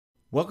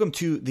Welcome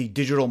to the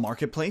digital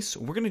marketplace.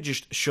 We're going to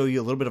just show you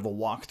a little bit of a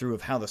walkthrough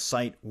of how the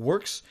site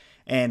works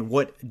and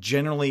what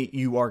generally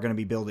you are going to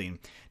be building.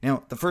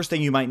 Now, the first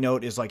thing you might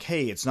note is like,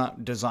 hey, it's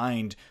not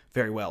designed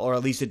very well, or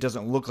at least it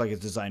doesn't look like it's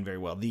designed very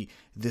well. The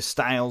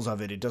styles of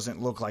it doesn't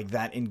look like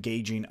that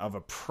engaging of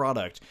a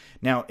product.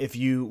 Now, if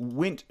you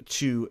went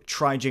to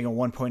try Django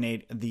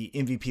 1.8, the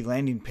MVP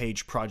landing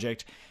page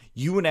project,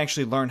 you would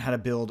actually learn how to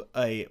build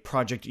a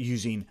project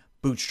using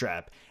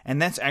Bootstrap. And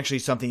that's actually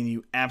something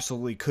you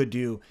absolutely could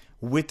do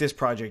with this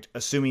project,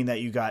 assuming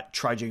that you got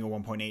try Django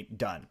 1.8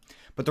 done.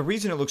 But the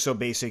reason it looks so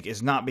basic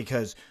is not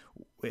because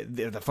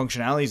the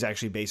functionality is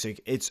actually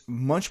basic. It's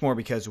much more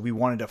because we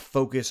wanted to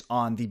focus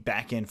on the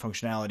back-end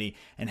functionality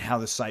and how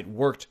the site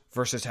worked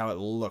versus how it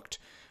looked.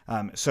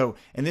 So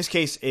in this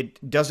case,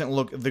 it doesn't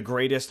look the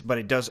greatest, but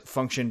it does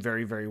function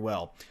very, very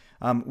well.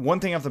 One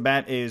thing off the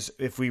bat is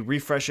if we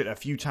refresh it a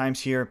few times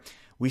here,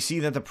 we see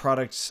that the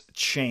products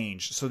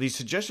change. So these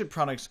suggested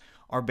products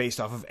are based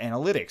off of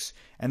analytics,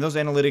 and those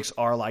analytics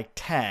are like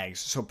tags,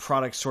 so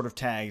product sort of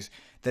tags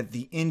that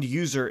the end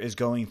user is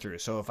going through.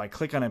 So if I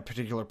click on a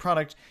particular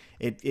product,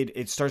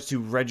 it starts to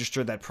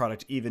register that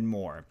product even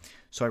more.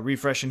 So I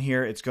refresh in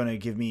here, it's going to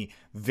give me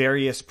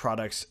various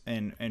products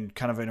and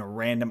kind of in a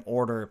random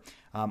order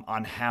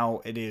on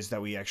how it is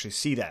that we actually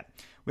see that.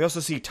 We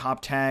also see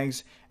top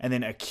tags and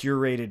then a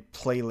curated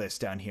playlist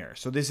down here.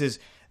 So this is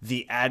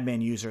the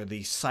admin user,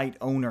 the site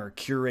owner,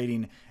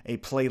 curating a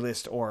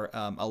playlist or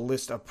a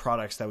list of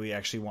products that we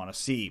actually want to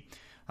see.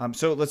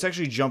 So let's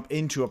actually jump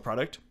into a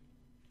product.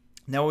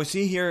 Now what we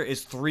see here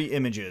is 3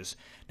 images.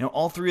 Now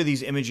all 3 of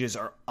these images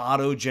are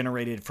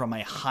auto-generated from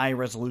a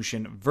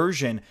high-resolution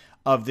version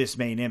of this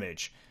main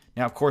image.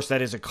 Now of course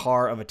that is a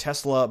car of a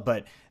Tesla,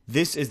 but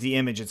this is the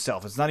image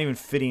itself. It's not even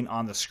fitting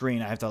on the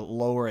screen. I have to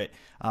lower it,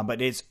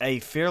 but it's a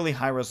fairly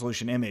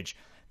high-resolution image.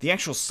 The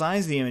actual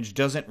size of the image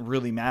doesn't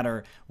really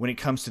matter when it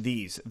comes to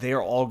these. They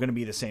are all going to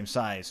be the same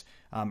size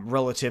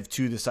relative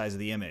to the size of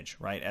the image,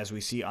 right, as we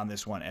see on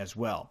this one as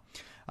well.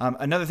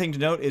 Another thing to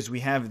note is we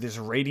have this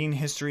rating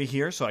history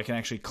here, so I can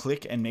actually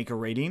click and make a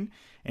rating.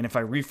 And if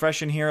I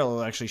refresh in here,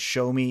 it'll actually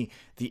show me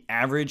the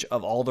average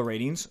of all the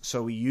ratings.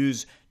 So we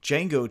use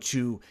Django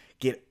to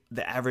get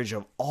the average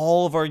of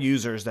all of our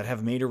users that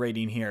have made a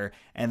rating here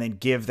and then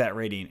give that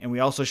rating. And we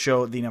also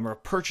show the number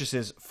of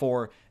purchases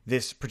for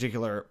this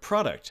particular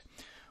product.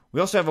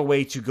 We also have a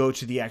way to go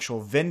to the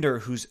actual vendor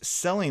who's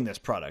selling this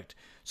product.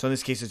 So in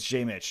this case, it's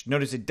JMitch.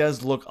 Notice it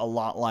does look a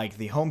lot like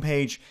the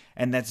homepage,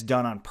 and that's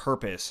done on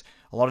purpose.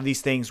 A lot of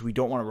these things, we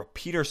don't want to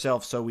repeat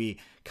ourselves, so we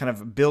kind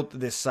of built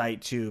this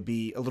site to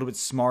be a little bit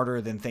smarter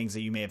than things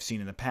that you may have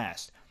seen in the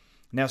past.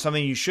 Now,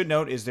 something you should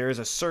note is there is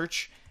a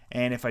search,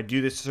 and if I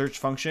do this search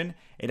function,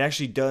 it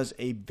actually does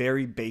a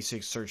very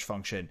basic search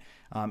function,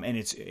 and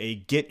it's a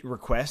GET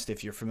request,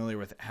 if you're familiar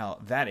with how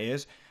that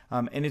is.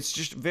 And it's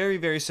just very,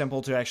 very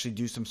simple to actually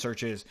do some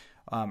searches,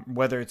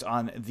 whether it's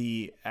on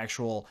the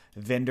actual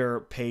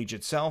vendor page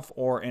itself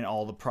or in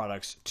all the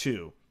products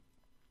too.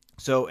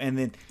 So,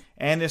 and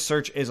this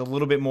search is a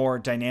little bit more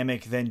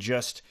dynamic than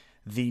just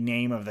the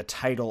name of the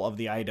title of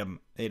the item.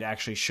 It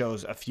actually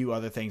shows a few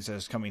other things that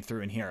is coming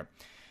through in here.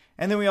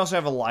 And then we also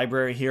have a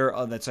library here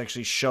that's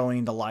actually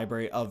showing the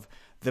library of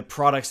the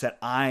products that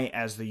I,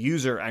 as the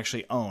user,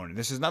 actually own.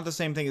 This is not the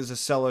same thing as the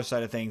seller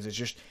side of things. It's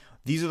just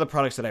these are the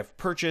products that I've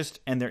purchased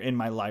and they're in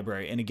my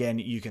library. And again,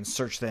 you can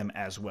search them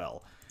as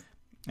well.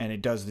 And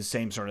it does the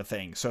same sort of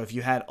thing. So if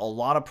you had a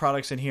lot of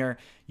products in here,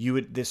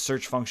 this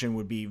search function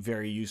would be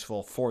very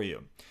useful for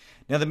you.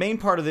 Now the main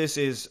part of this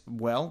is,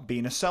 well,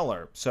 being a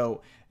seller.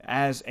 So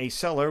as a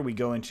seller, we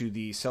go into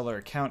the seller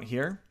account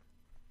here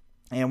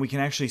and we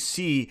can actually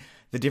see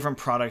the different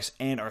products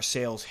and our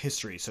sales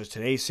history. So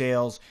today's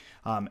sales,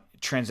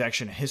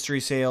 transaction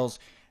history sales.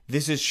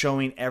 This is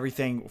showing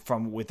everything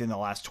from within the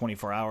last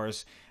 24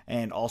 hours.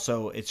 And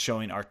also it's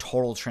showing our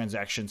total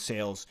transaction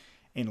sales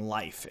in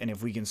life. And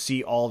if we can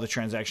see all the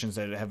transactions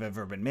that have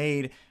ever been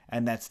made,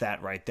 and that's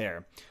that right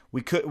there.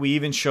 We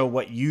even show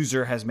what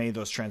user has made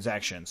those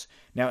transactions.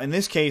 Now in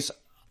this case,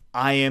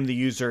 I am the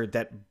user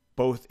that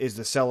both is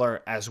the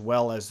seller as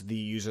well as the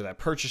user that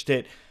purchased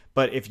it.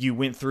 But if you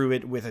went through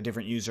it with a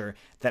different user,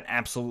 that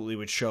absolutely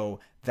would show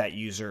that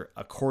user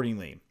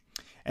accordingly.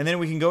 And then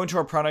we can go into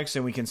our products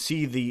and we can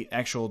see the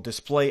actual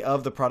display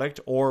of the product,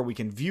 or we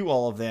can view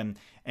all of them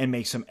and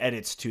make some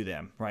edits to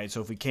them, right? So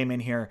if we came in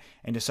here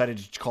and decided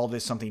to call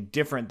this something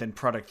different than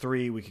product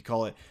 3, we could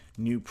call it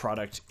new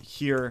product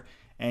here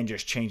and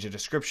just change the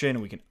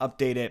description. We can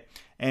update it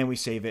and we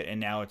save it, and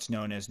now it's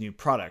known as new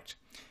product.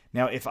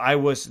 Now, if I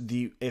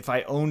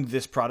owned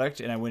this product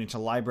and I went into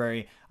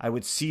library, I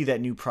would see that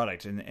new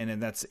product,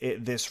 and that's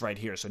it, this right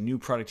here. So new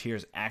product here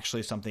is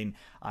actually something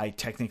I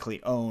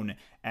technically own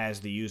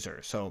as the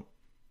user. So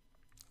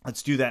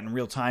let's do that in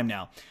real time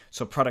now.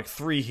 So product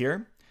 3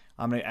 here,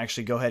 I'm going to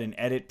actually go ahead and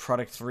edit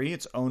product 3.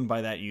 It's owned by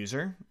that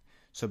user.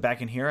 So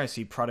back in here, I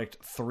see product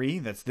 3.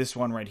 That's this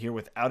one right here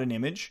without an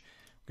image.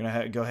 I'm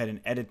going to go ahead and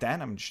edit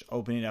that. I'm just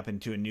opening it up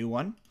into a new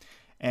one,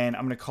 and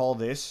I'm going to call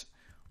this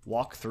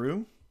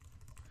walkthrough.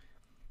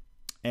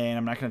 and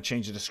I'm not going to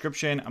change the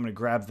description. I'm going to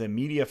grab the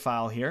media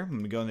file here. I'm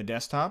going to go in the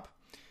desktop,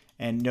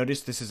 and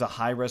notice this is a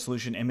high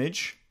resolution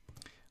image.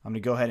 I'm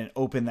going to go ahead and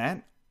open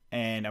that,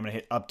 and I'm going to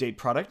hit update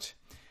product.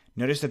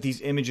 Notice that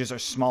these images are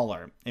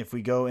smaller. If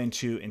we go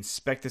into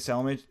inspect this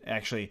element,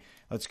 actually,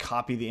 let's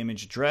copy the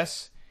image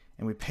address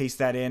and we paste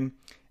that in.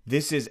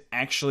 This is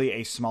actually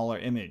a smaller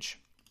image.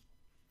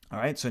 All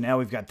right, so now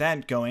we've got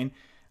that going.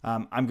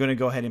 I'm going to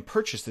go ahead and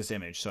purchase this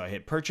image. So I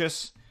hit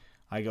purchase.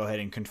 I go ahead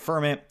and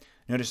confirm it.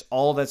 Notice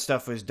all that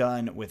stuff was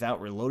done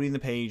without reloading the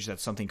page.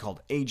 That's something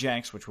called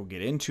Ajax, which we'll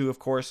get into, of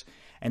course.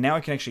 And now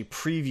I can actually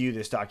preview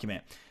this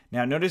document.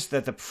 Now notice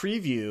that the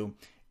preview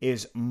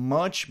is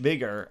much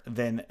bigger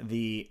than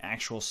the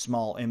actual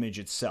small image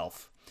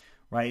itself,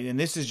 right? And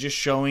this is just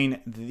showing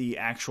the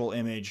actual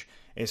image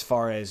as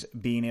far as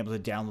being able to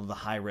download the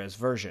high-res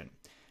version.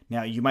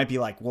 Now you might be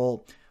like,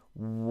 well,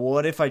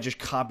 what if I just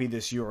copy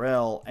this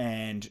URL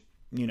and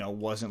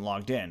wasn't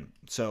logged in?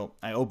 So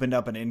I opened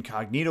up an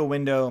incognito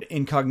window. The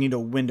incognito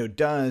window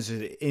does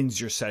is it ends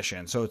your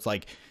session. So it's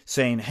like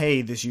saying,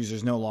 hey, this user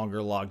is no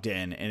longer logged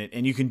in.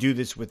 And you can do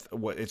this with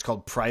what it's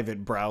called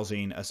private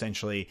browsing,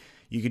 essentially.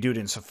 You could do it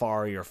in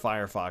Safari or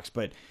Firefox.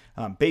 But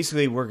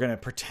basically, we're going to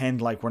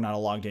pretend like we're not a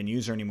logged in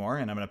user anymore.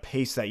 And I'm going to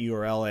paste that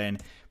URL in,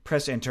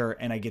 press enter,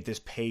 and I get this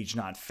page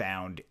not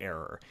found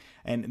error.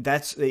 And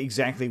that's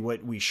exactly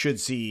what we should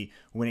see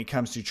when it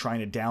comes to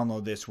trying to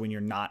download this when you're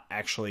not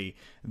actually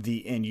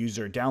the end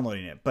user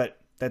downloading it. But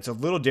that's a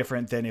little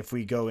different than if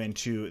we go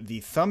into the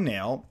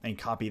thumbnail and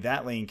copy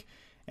that link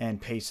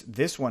and paste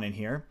this one in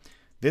here.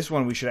 This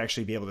one we should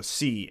actually be able to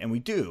see, and we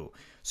do.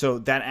 So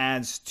that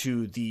adds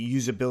to the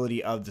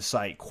usability of the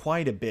site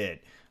quite a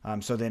bit.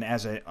 So then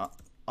as an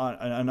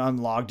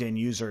unlogged in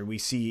user, we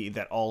see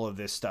that all of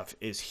this stuff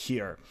is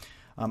here.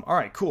 All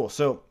right, cool.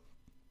 So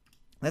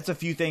that's a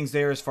few things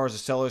there as far as the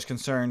seller is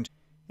concerned.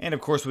 And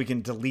of course, we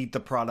can delete the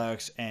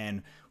products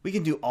and we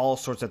can do all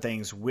sorts of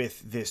things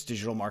with this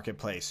digital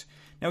marketplace.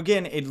 Now,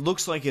 again, it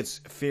looks like it's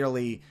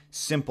fairly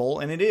simple,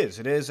 and it is.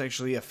 It is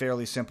actually a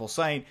fairly simple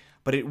site,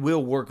 but it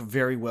will work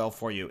very well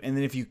for you. And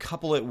then if you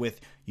couple it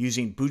with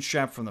using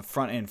Bootstrap from the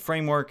front-end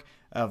framework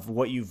of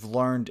what you've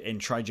learned in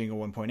Try Django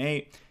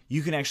 1.8,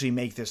 you can actually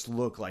make this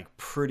look like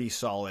pretty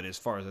solid as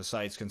far as the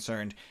site's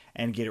concerned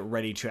and get it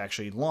ready to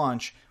actually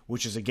launch,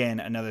 which is,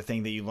 again, another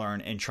thing that you learn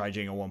in Try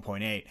Django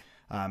 1.8.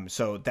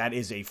 So that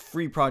is a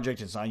free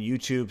project. It's on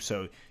YouTube.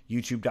 So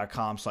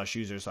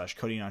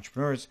youtube.com/user/coding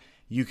entrepreneurs.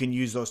 You can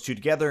use those two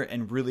together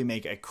and really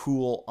make a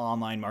cool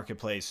online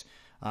marketplace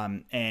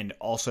and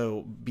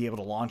also be able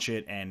to launch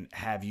it and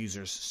have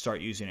users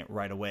start using it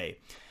right away.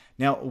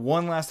 Now,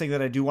 one last thing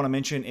that I do want to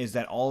mention is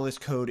that all this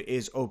code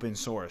is open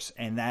source,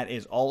 and that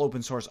is all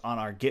open source on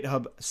our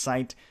GitHub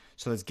site.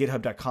 So that's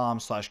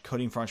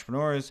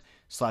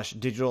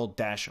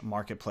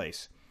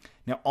github.com/codingforentrepreneurs/digital-marketplace.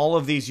 Now, all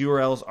of these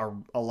URLs are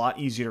a lot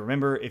easier to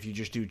remember if you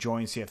just do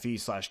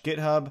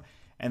join-cfe/github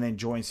and then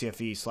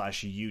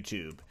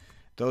join-cfe/YouTube.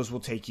 Those will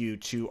take you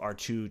to our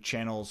two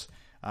channels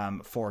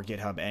for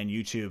GitHub and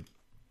YouTube,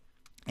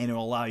 and it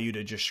will allow you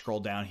to just scroll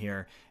down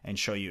here and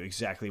show you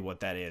exactly what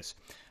that is.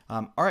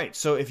 All right,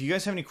 so if you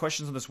guys have any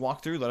questions on this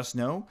walkthrough, let us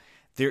know.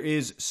 There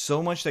is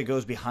so much that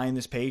goes behind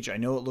this page. I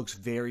know it looks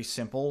very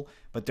simple,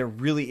 but there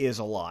really is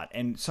a lot.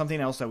 And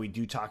something else that we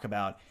do talk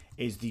about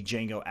is the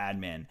Django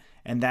admin.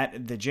 And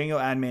that the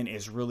Django admin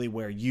is really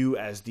where you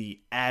as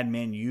the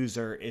admin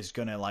user is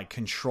going to like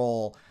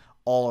control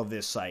all of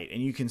this site.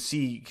 And you can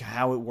see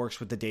how it works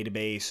with the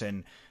database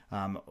and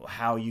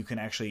how you can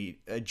actually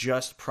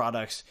adjust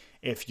products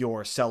if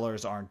your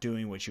sellers aren't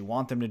doing what you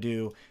want them to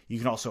do. You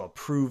can also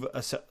approve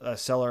a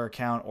seller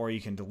account, or you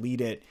can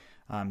delete it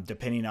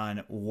depending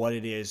on what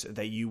it is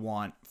that you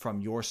want from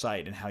your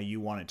site and how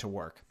you want it to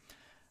work.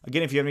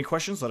 Again, if you have any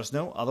questions, let us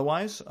know.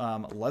 Otherwise,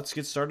 let's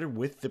get started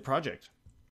with the project.